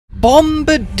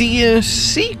Bombadier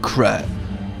secret.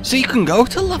 So you can go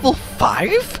to level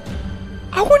 5?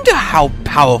 I wonder how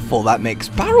powerful that makes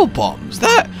barrel bombs.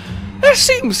 That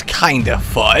seems kinda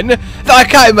fun. Though I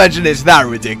can't imagine it's that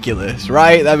ridiculous,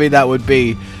 right? I mean, that would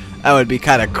be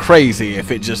kinda crazy if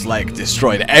it just, like,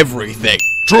 destroyed everything.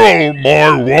 Tell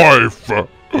my wife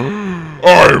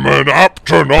I'm an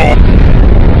aptonaut.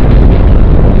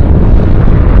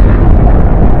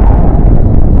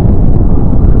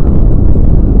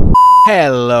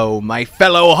 Hello, my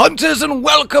fellow hunters, and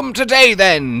welcome today,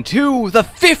 then, to the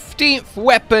 15th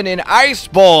weapon in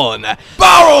Iceborne,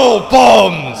 barrel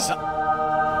bombs!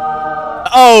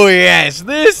 Oh yes,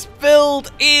 this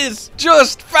build is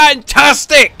just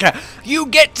fantastic! You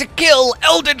get to kill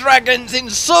Elder Dragons in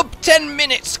sub 10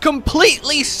 minutes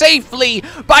completely safely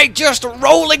by just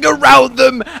rolling around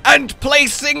them and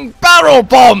placing barrel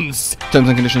bombs! Terms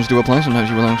and conditions do apply. Sometimes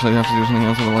you will actually have to do something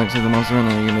else with the likes of the monster, and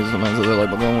then you can use the minds of the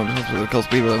light bomb, which helps with the kill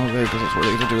speed, but okay, because it's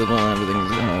really to do as well, and everything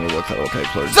is okay,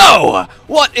 close. So,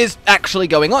 what is actually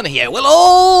going on here? Well,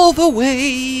 all the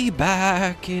way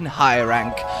back in high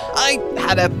rank, I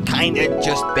had a kinda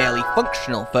just barely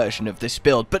functional version of this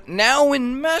build, but now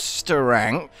in master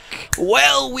rank,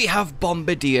 well, we have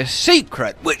Bombadier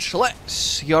secret, which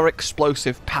lets your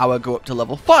explosive power go up to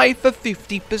level 5 for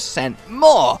 50%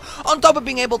 more. On top of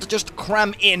being able to just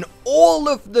cram in all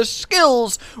of the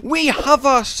skills, we have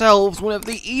ourselves one of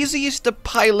the easiest to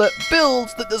pilot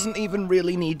builds that doesn't even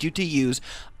really need you to use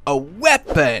a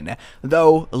weapon,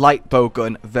 though light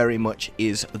bowgun very much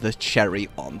is the cherry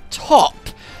on top.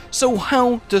 So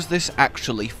how does this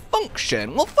actually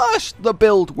function? Well, first, the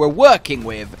build we're working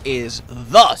with is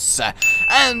thus,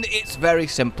 and it's very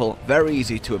simple, very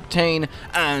easy to obtain,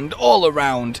 and all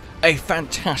around a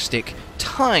fantastic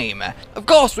time. Of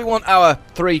course, we want our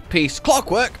 3-piece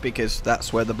clockwork, because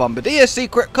that's where the Bombadier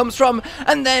secret comes from,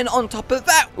 and then on top of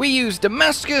that, we use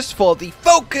Damascus for the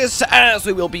focus, as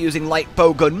we will be using light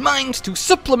bowgun mines to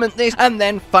supplement this, and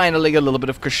then finally a little bit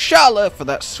of Kashala for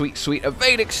that sweet, sweet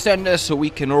evade extender, so we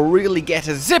can really get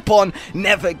a zip on,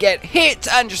 never get hit,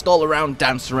 and just all around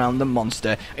dance around the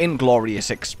monster in glorious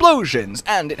explosions.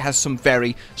 And it has some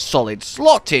very solid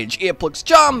slottage. Earplugs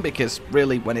charm, because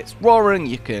really when it's roaring,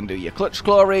 you can do your clutch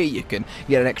glory, you can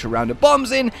get an extra round of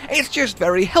bombs in. It's just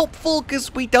very helpful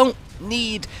because we don't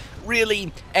need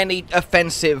really any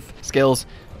offensive skills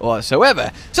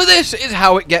whatsoever. So this is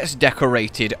how it gets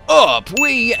decorated up.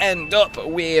 We end up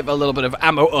with a little bit of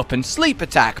ammo up and sleep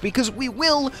attack, because we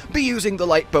will be using the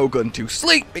light bowgun to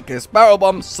sleep, because barrel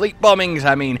bombs, sleep bombings,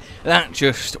 I mean, that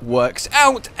just works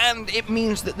out, and it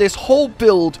means that this whole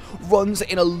build runs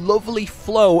in a lovely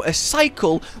flow, a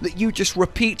cycle that you just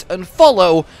repeat and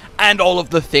follow, and all of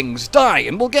the things die,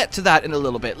 and we'll get to that in a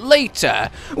little bit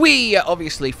later. We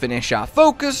obviously finish our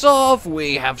focus off,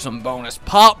 we have some bonus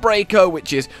part breaker,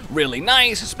 which is really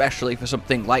nice, especially for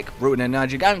something like Ruin and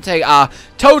Gigante, our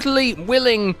totally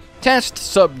willing test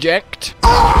subject.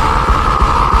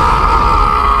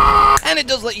 And it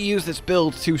does let you use this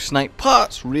build to snipe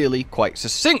parts really quite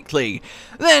succinctly.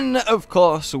 Then, of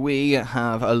course, we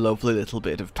have a lovely little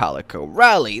bit of Palico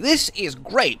Rally. This is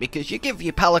great because you give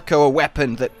your Palico a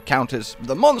weapon that counters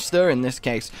the monster, in this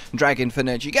case, Dragon for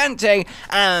Gigante,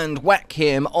 and whack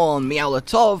him on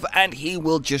Meowlatov, and he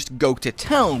will just go to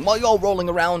town. While you're rolling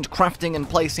around crafting and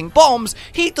placing bombs,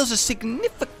 he does a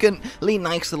significantly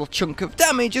nice little chunk of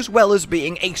damage, as well as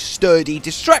being a sturdy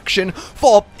distraction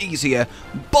for easier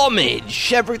bombage.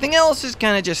 Everything else is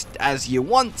kind of just as you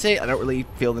want it. I don't really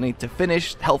feel the need to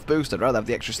finish health boost. I'd rather have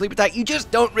the extra sleep attack. You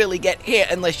just don't really get hit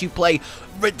unless you play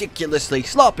ridiculously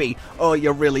sloppy or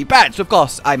you're really bad. So of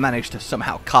course I managed to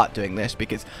somehow cart doing this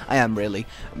because I am really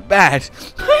bad.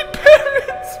 My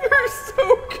parents were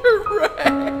so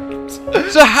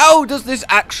correct. So how does this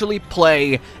actually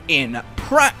play in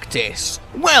practice?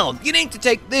 Well, you need to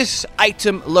take this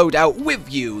item loadout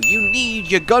with you. You need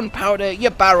your gunpowder,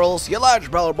 your barrels, your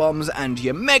large barrel bombs, and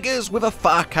your megas with a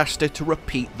Farcaster to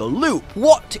repeat the loop.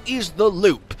 What is the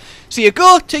loop? So you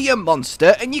go to your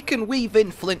monster and you can weave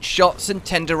in flint shots and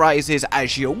tenderizes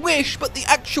as you wish, but the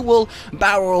actual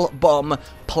barrel bomb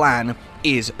plan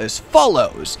is as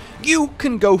follows. You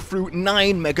can go through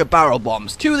 9 mega barrel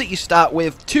bombs, 2 that you start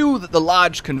with, 2 that the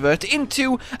large convert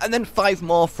into, and then 5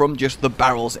 more from just the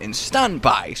barrels in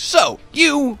standby. So,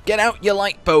 you get out your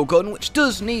light bowgun, which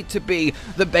does need to be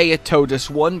the Beatodus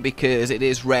one because it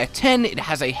is rare 10, it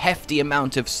has a hefty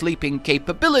amount of sleeping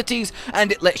capabilities,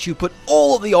 and it lets you put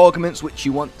all of the augments which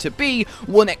you want to be,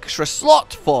 1 extra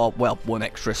slot for, well, 1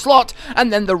 extra slot,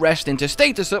 and then the rest into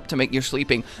status up to make your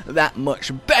sleeping that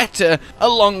much better,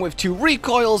 along with 2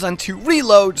 recoils and 2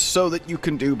 reloads so that you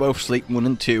can do both sleep 1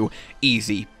 and 2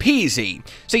 easy peasy.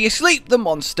 So you sleep the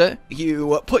monster,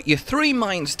 you put your 3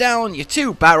 mines down, your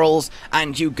 2 barrels,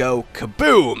 and you go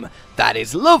kaboom. That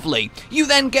is lovely. You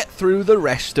then get through the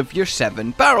rest of your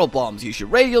 7 barrel bombs. Use your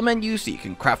radial menu so you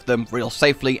can craft them real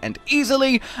safely and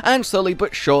easily, and slowly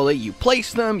but surely you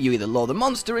place them, you either lure the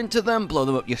monster into them, blow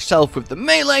them up yourself with the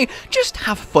melee, just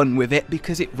have fun with it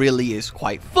because it really is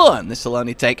quite fun. This will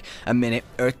only take a minute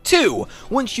or 2.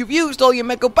 Once you've used all your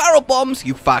mega barrel bombs,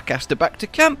 you farcaster back to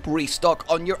camp, restock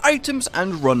on your items,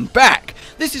 and run back.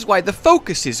 This is why the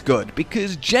focus is good,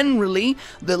 because generally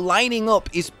the lining up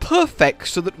is perfect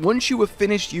so that once you have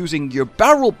finished using your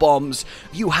barrel bombs,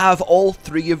 you have all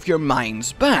 3 of your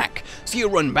mines back. So you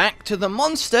run back to the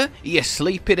monster, you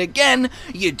sleep it again,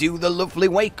 you do the lovely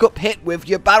wake up hit with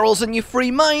your barrels and your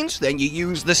 3 mines, then you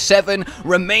use the 7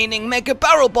 remaining mega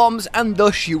barrel bombs, and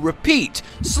thus you repeat.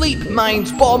 Sleep,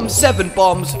 mines, bomb, 7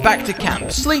 bombs, back to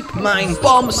camp. Sleep, mine,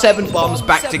 bomb, 7 bombs,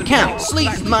 back to camp.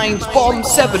 Sleep, mines, bomb,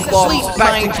 7 bombs,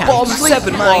 back to camp. Bomb,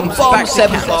 7 bombs, back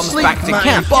 7 bombs, back to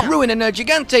camp. Ruin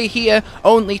Gigante here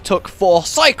only took 4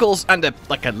 cycles and a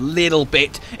little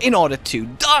bit in order to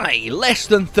die. Less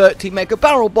than 30 mega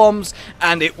barrel bombs,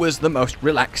 and it was the most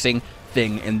relaxing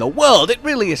thing in the world. It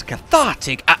really is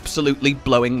cathartic, absolutely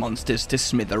blowing monsters to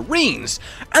smithereens.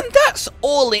 And that's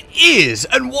all it is.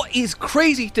 And what is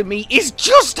crazy to me is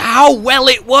just how well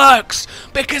it works,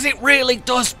 because it really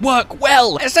does work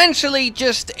well. Essentially,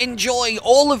 just enjoy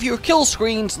all of your kill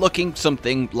screens looking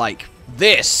something like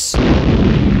this.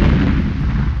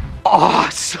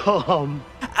 Awesome!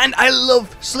 And I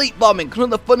love sleep bombing, because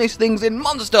one of the funniest things in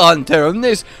Monster Hunter, and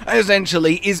this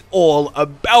essentially is all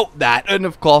about that. And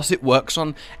of course it works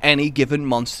on any given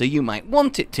monster you might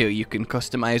want it to. You can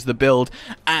customize the build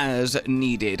as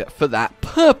needed for that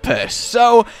purpose.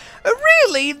 So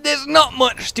really, there's not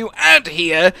much to add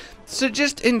here. So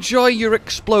just enjoy your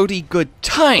explodey good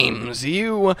times.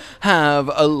 You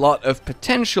have a lot of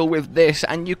potential with this,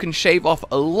 and you can shave off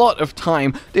a lot of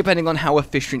time depending on how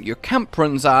efficient your camp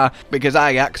runs are, because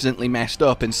I accidentally messed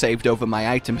up and saved over my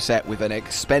item set with an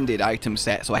expended item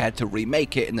set, so I had to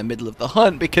remake it in the middle of the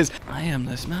hunt because I am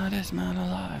the smartest man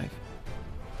alive.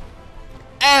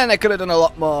 And I could have done a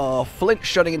lot more flint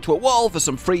shooting into a wall for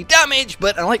some free damage,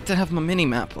 but I like to have my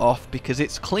minimap off because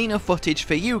it's cleaner footage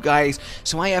for you guys,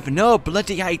 so I have no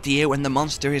bloody idea when the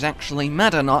monster is actually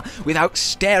mad or not without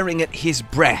staring at his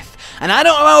breath. And I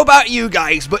don't know about you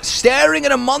guys, but staring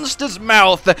at a monster's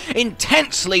mouth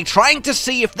intensely, trying to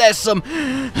see if there's some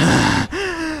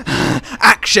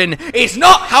action, is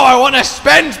not how I want to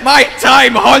spend my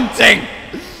time hunting!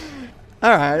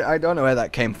 Alright, I don't know where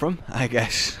that came from, I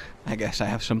guess I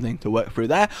have something to work through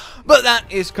there, but that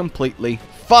is completely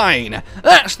fine.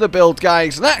 That's the build,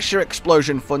 guys. That's your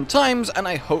explosion fun times, and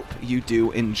I hope you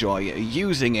do enjoy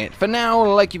using it. For now,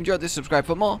 like you've enjoyed this, subscribe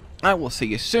for more. I will see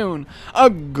you soon. A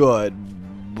goodbye.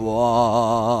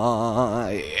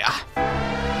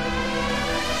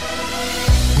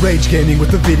 Rage Gaming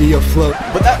with the video float.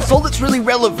 But that's all that's really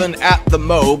relevant at the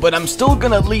mo, but I'm still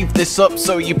gonna leave this up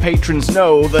so you patrons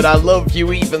know that I love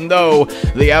you even though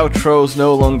the outro's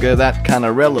no longer that kind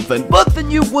of relevant. But the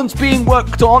new one's being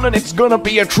worked on and it's gonna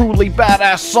be a truly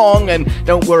badass song, and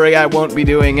don't worry, I won't be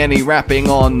doing any rapping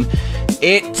on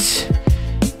it.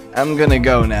 I'm gonna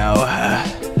go now.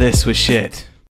 This was shit.